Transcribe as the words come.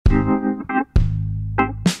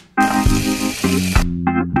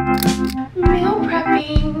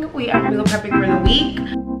we are meal prepping for the week.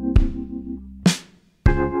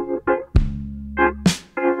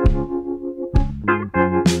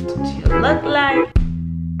 What you look like.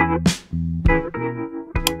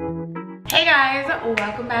 Hey guys,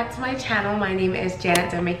 welcome back to my channel. My name is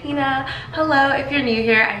Janet.Ndomahina. Hello, if you're new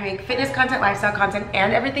here, I make fitness content, lifestyle content,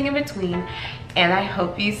 and everything in between. And I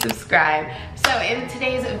hope you subscribe. So in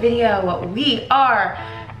today's video, we are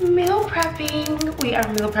meal prepping. We are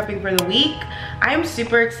meal prepping for the week. I am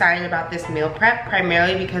super excited about this meal prep,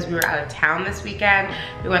 primarily because we were out of town this weekend.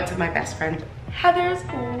 We went to my best friend Heather's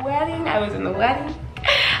wedding. I was in the wedding.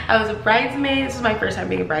 I was a bridesmaid. This was my first time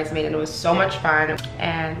being a bridesmaid and it was so much fun.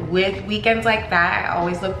 And with weekends like that, I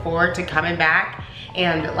always look forward to coming back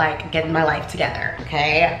and like getting my life together,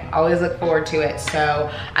 okay? I always look forward to it.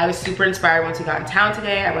 So I was super inspired once we got in town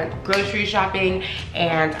today. I went grocery shopping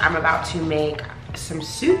and I'm about to make some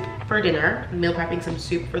soup for dinner. Meal prepping some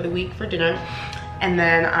soup for the week for dinner. And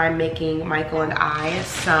then I'm making Michael and I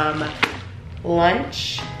some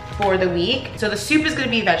lunch for the week. So the soup is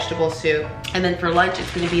gonna be vegetable soup. And then for lunch,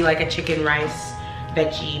 it's gonna be like a chicken rice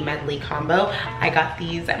veggie medley combo. I got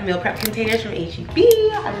these meal prep containers from HEB.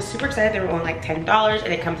 I was super excited. They were only like $10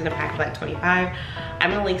 and it comes in a pack of like 25.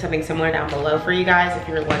 I'm gonna link something similar down below for you guys if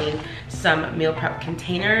you're wanting some meal prep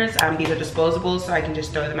containers. These are disposables, so I can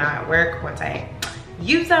just throw them out at work once I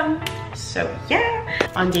use them. So yeah.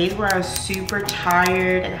 On days where I was super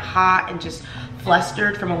tired and hot and just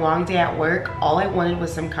flustered from a long day at work, all I wanted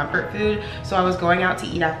was some comfort food. So I was going out to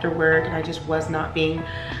eat after work and I just was not being,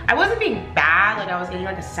 I wasn't being bad. Like I was getting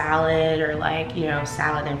like a salad or like, you know,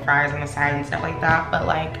 salad and fries on the side and stuff like that. But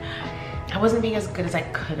like, I wasn't being as good as I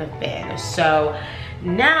could have been. So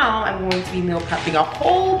now I'm going to be meal prepping a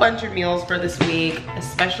whole bunch of meals for this week,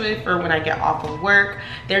 especially for when I get off of work.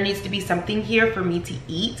 There needs to be something here for me to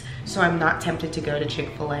eat so I'm not tempted to go to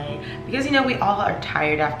Chick-fil-A. Because you know, we all are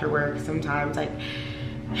tired after work sometimes. Like,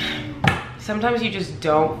 sometimes you just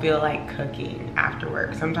don't feel like cooking after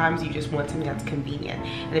work. Sometimes you just want something that's convenient.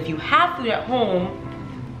 And if you have food at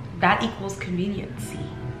home, that equals conveniency,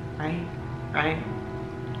 right? Right?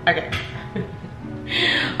 Okay.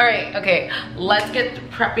 All right, okay, let's get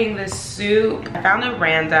prepping this soup. I found a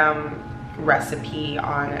random recipe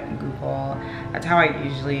on Google. That's how I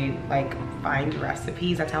usually like find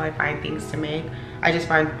recipes. That's how I find things to make. I just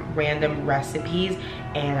find random recipes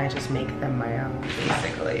and I just make them my own,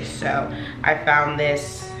 basically. So I found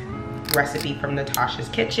this recipe from Natasha's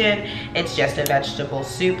Kitchen. It's just a vegetable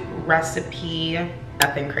soup recipe,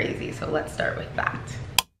 nothing crazy. So let's start with that.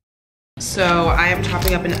 So I am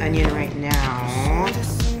chopping up an onion right now.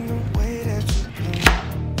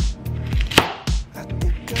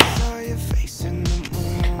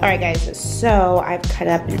 All right guys, so I've cut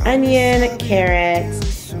up an onion,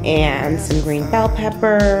 carrots, and some green bell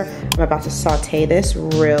pepper. I'm about to saute this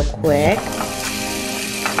real quick.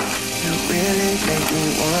 You really make me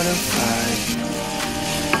wanna fight.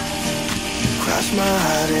 Cross my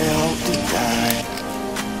heart and hope to die.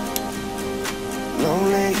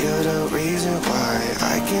 Lonely, you're the reason why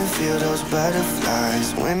I can feel those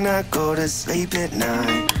butterflies when I go to sleep at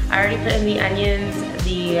night. I already put in the onions,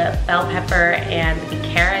 the bell pepper, and the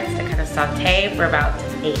carrots to kind of saute for about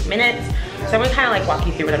 8 minutes. So I'm gonna kind of like walk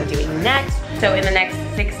you through what I'm doing next. So in the next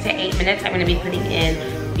 6 to 8 minutes, I'm gonna be putting in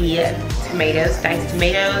the tomatoes, diced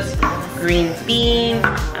tomatoes, green beans.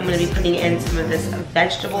 I'm gonna be putting in some of this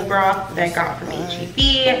vegetable broth that I got from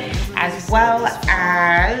HEB, as well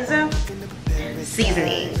as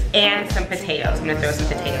seasonings and some potatoes. I'm gonna throw some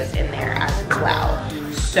potatoes in there as well.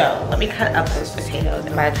 So let me cut up those potatoes,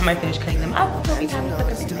 and by the time I finish cutting them up, it'll be time to put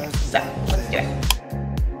them in there. So let's do it.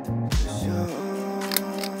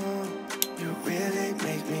 You really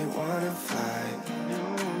make me wanna fight.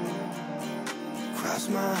 Cross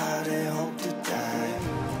my heart and hope to die.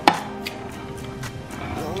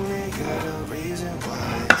 Lonely, you're the reason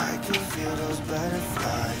why I can feel those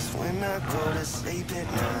butterflies when I go to sleep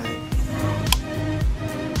at night.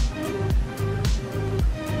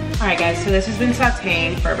 All right guys, so this has been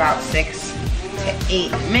sauteing for about 6 to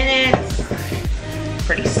 8 minutes.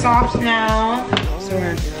 Pretty soft now. So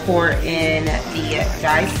we're gonna pour in the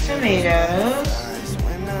diced tomatoes.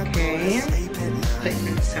 Okay. Put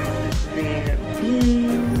in some of the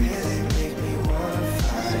green beans.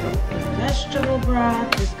 So the vegetable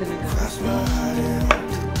broth is gonna go in.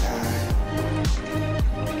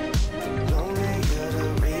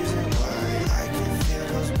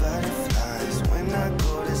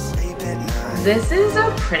 This is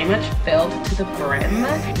pretty much filled to the brim.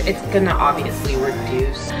 It's gonna obviously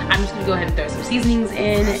reduce. I'm just gonna go ahead and throw some seasonings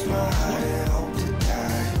in.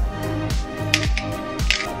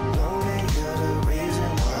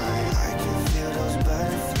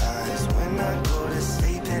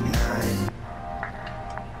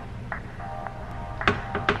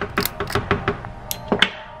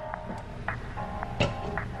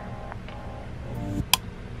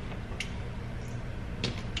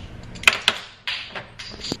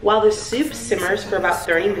 While the soup simmers for about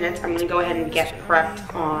 30 minutes, I'm gonna go ahead and get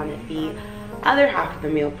prepped on the other half of the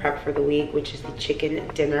meal prep for the week, which is the chicken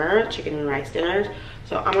dinner, chicken and rice dinners.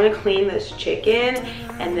 So I'm gonna clean this chicken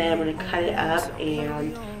and then I'm gonna cut it up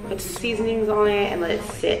and put some seasonings on it and let it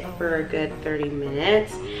sit for a good 30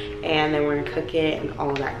 minutes. And then we're gonna cook it and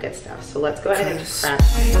all that good stuff. So let's go ahead and prep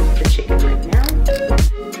the chicken right now.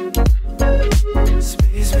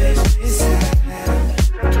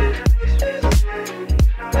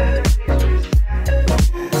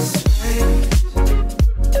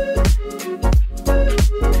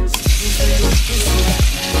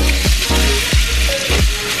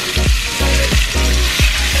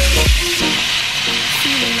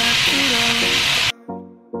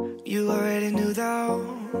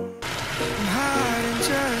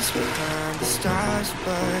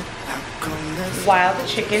 While the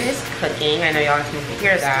chicken is cooking, I know y'all can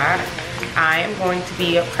hear that, I am going to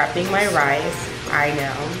be prepping my rice. I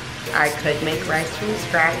know, I could make rice from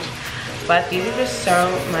scratch, but these are just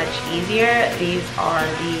so much easier. These are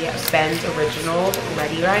the Ben's Originals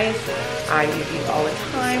Ready Rice. I use these all the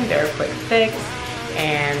time. They're a quick fix,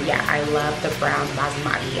 and yeah, I love the brown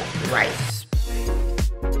basmati rice.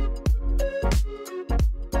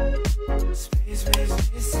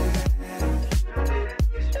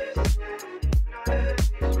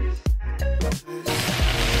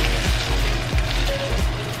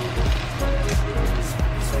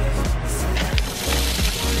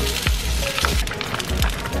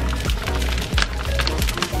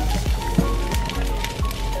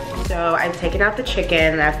 So I've taken out the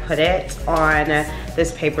chicken and I've put it on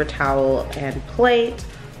this paper towel and plate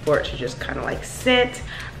for it to just kind of like sit.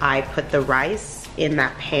 I put the rice in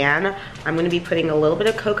that pan. I'm gonna be putting a little bit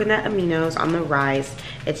of coconut aminos on the rice.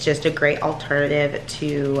 It's just a great alternative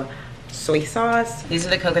to soy sauce. These are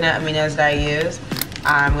the coconut aminos that I use.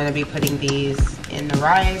 I'm gonna be putting these in the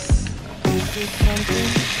rice.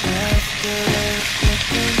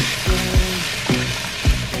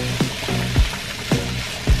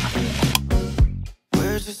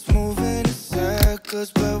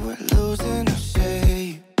 But we're losing our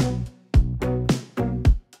shape.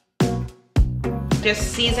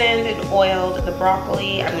 Just seasoned and oiled the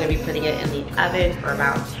broccoli. I'm gonna be putting it in the oven for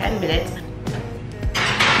about 10 minutes.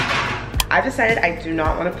 I've decided I do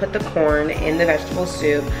not want to put the corn in the vegetable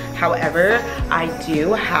soup. However, I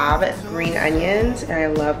do have green onions and I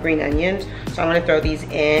love green onions. So I'm gonna throw these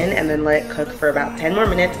in and then let it cook for about 10 more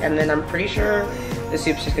minutes, and then I'm pretty sure the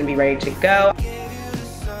soup's just gonna be ready to go.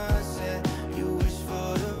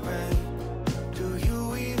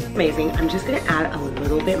 Amazing. I'm just gonna add a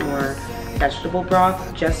little bit more vegetable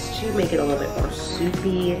broth just to make it a little bit more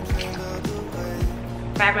soupy.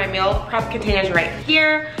 I have my meal prep containers right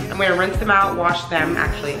here. I'm gonna rinse them out, wash them.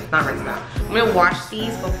 Actually, not rinse them out. I'm gonna wash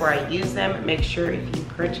these before I use them. Make sure if you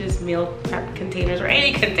purchase meal prep containers or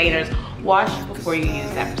any containers, wash before you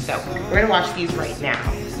use them. So we're gonna wash these right now.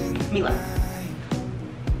 Mila.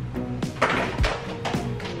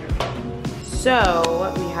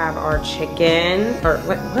 So we have our chicken, or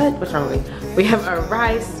what's wrong with me? We have our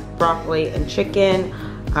rice, broccoli, and chicken.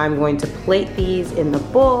 I'm going to plate these in the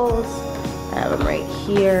bowls. I have them right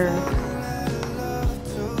here.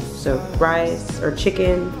 So rice, or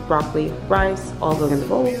chicken, broccoli, rice, all going in the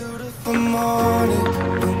bowls.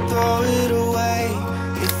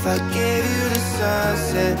 If I gave you the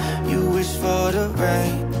sunset, you wish for the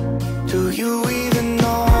rain. Do you even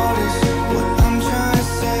notice what I'm trying to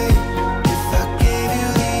say?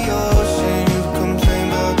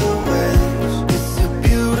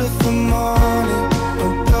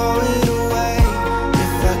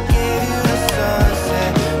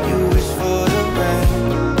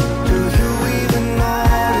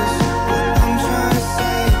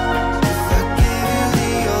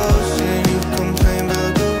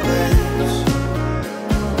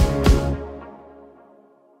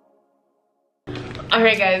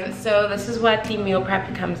 Alright guys, so this is what the meal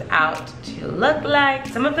prep comes out to look like.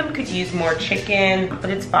 Some of them could use more chicken, but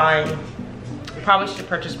it's fine. Probably should have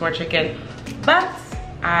purchased more chicken, but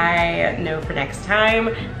I know for next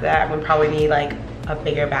time that we'll probably need like a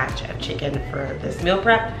bigger batch of chicken for this meal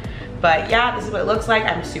prep. But yeah, this is what it looks like.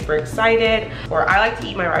 I'm super excited. Or I like to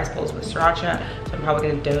eat my rice bowls with sriracha, so I'm probably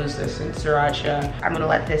gonna douse this in sriracha. I'm gonna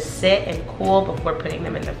let this sit and cool before putting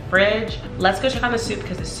them in the fridge. Let's go check on the soup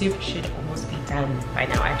because the soup should almost be done by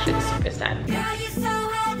now. Actually, the soup is done. Girl, you're so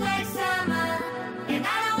hot like summer, and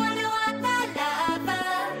I don't wonder what my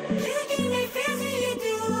lover. You give me feels when you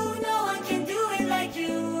do, no one can do it like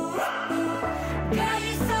you. Girl,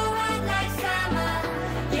 you're so hot like summer,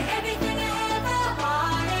 you're everything I ever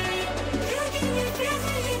wanted. You give me feels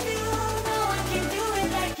when you do, no one can do it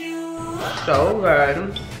like you. So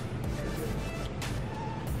good.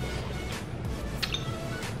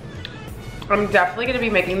 I'm definitely gonna be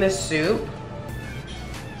making this soup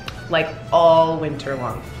like all winter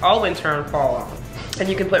long. All winter and fall long. And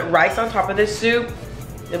you can put rice on top of this soup.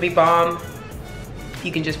 It'll be bomb.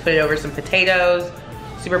 You can just put it over some potatoes.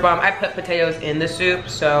 Super bomb. I put potatoes in the soup,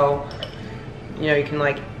 so you know, you can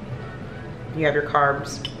like, you have your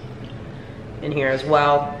carbs in here as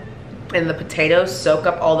well. And the potatoes soak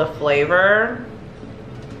up all the flavor.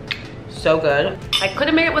 So good. I could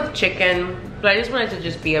have made it with chicken, but I just wanted to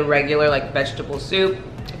just be a regular like vegetable soup.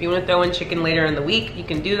 If you want to throw in chicken later in the week, you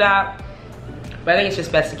can do that. But I think it's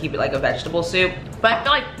just best to keep it like a vegetable soup. But I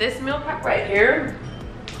feel like this meal prep right here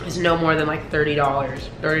is no more than like $30,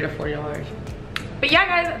 $30 to $40. But yeah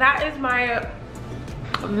guys, that is my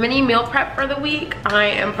mini meal prep for the week. I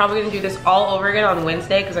am probably gonna do this all over again on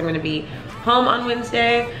Wednesday because I'm gonna be home on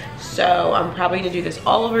Wednesday. So I'm probably gonna do this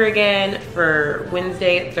all over again for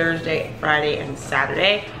Wednesday, Thursday, Friday, and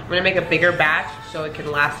Saturday. I'm gonna make a bigger batch so it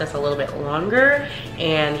can last us a little bit longer.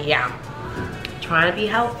 And yeah, trying to be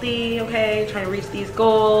healthy, okay? Trying to reach these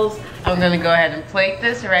goals. I'm gonna go ahead and plate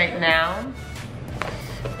this right now.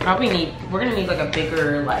 We're gonna need like a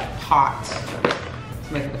bigger like pot.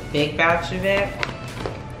 Let's make a big batch of it.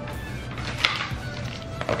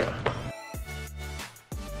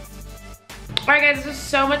 Alright guys, this was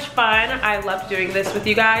so much fun. I loved doing this with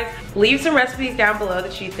you guys. Leave some recipes down below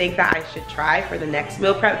that you think that I should try for the next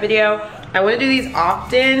meal prep video. I want to do these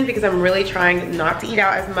often because I'm really trying not to eat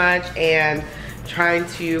out as much and trying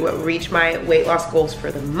to reach my weight loss goals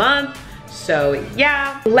for the month. So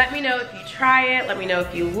yeah, let me know if you try it. Let me know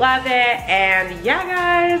if you love it. And yeah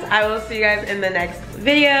guys, I will see you guys in the next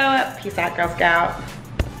video. Peace out, Girl Scout.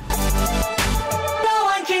 No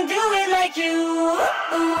one can do it like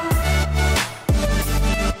you.